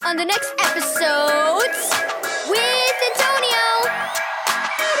on the next episodes with Antonio.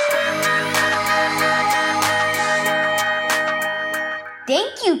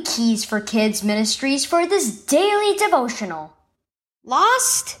 Thank you, Keys for Kids Ministries, for this daily devotional.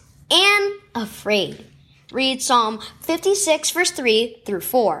 Lost and afraid. Read Psalm 56, verse 3 through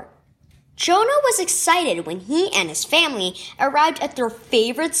 4. Jonah was excited when he and his family arrived at their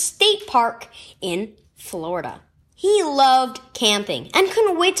favorite state park in Florida. He loved camping and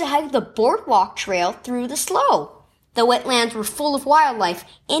couldn't wait to hike the boardwalk trail through the slough. The wetlands were full of wildlife,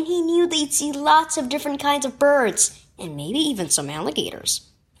 and he knew they'd see lots of different kinds of birds and maybe even some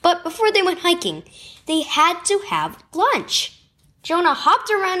alligators. But before they went hiking, they had to have lunch. Jonah hopped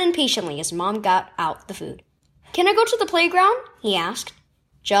around impatiently as Mom got out the food. "Can I go to the playground?" he asked.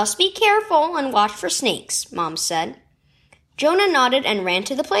 "Just be careful and watch for snakes," Mom said. Jonah nodded and ran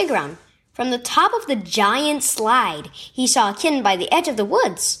to the playground. From the top of the giant slide, he saw a kitten by the edge of the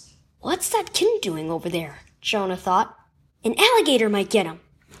woods. "What's that kitten doing over there?" Jonah thought. "An alligator might get him."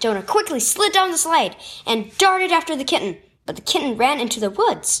 Jonah quickly slid down the slide and darted after the kitten, but the kitten ran into the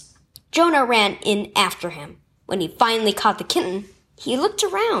woods. Jonah ran in after him. When he finally caught the kitten, he looked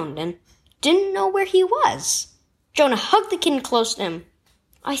around and didn't know where he was. Jonah hugged the kitten close to him.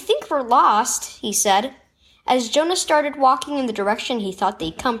 "I think we're lost," he said. As Jonah started walking in the direction he thought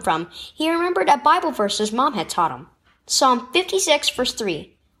they'd come from, he remembered a Bible verse his mom had taught him. Psalm 56, verse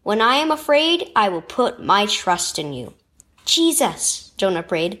 3. "When I am afraid, I will put my trust in you." "Jesus," Jonah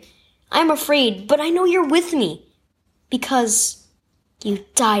prayed, "I'm afraid, but I know you're with me because you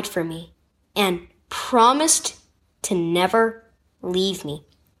died for me and promised to never leave me.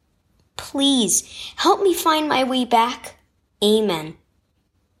 Please help me find my way back. Amen."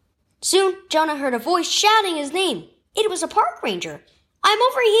 Soon, Jonah heard a voice shouting his name. It was a park ranger. "I'm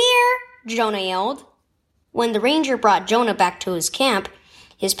over here," Jonah yelled. When the ranger brought Jonah back to his camp,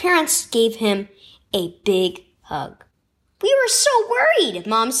 his parents gave him a big hug. "We were so worried,"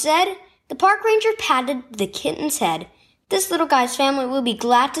 Mom said. The park ranger patted the kitten's head. "This little guy's family will be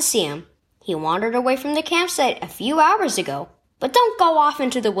glad to see him. He wandered away from the campsite a few hours ago. But don't go off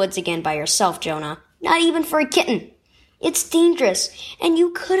into the woods again by yourself, Jonah. Not even for a kitten. It's dangerous, and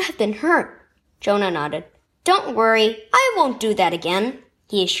you could have been hurt." Jonah nodded. "Don't worry, I won't do that again,"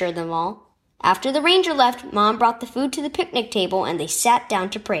 he assured them all. After the ranger left, Mom brought the food to the picnic table, and they sat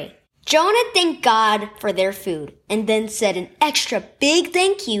down to pray. Jonah thanked God for their food, and then said an extra big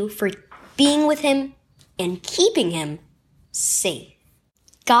thank you for being with him and keeping him safe.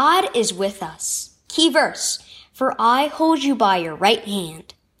 God is with us. Key verse. "For I hold you by your right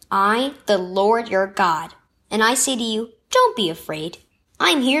hand. I, the Lord your God. And I say to you, don't be afraid.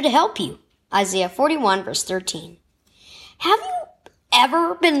 I'm here to help you." Isaiah 41, verse 13. Have you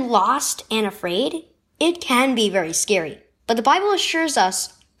ever been lost and afraid? It can be very scary. But the Bible assures us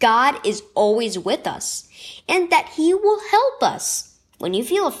God is always with us and that He will help us. When you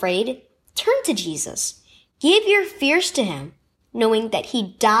feel afraid, turn to Jesus. Give your fears to Him, knowing that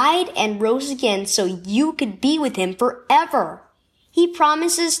He died and rose again so you could be with Him forever. He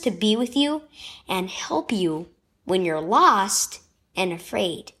promises to be with you and help you when you're lost and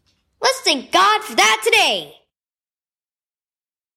afraid. Let's thank God for that today.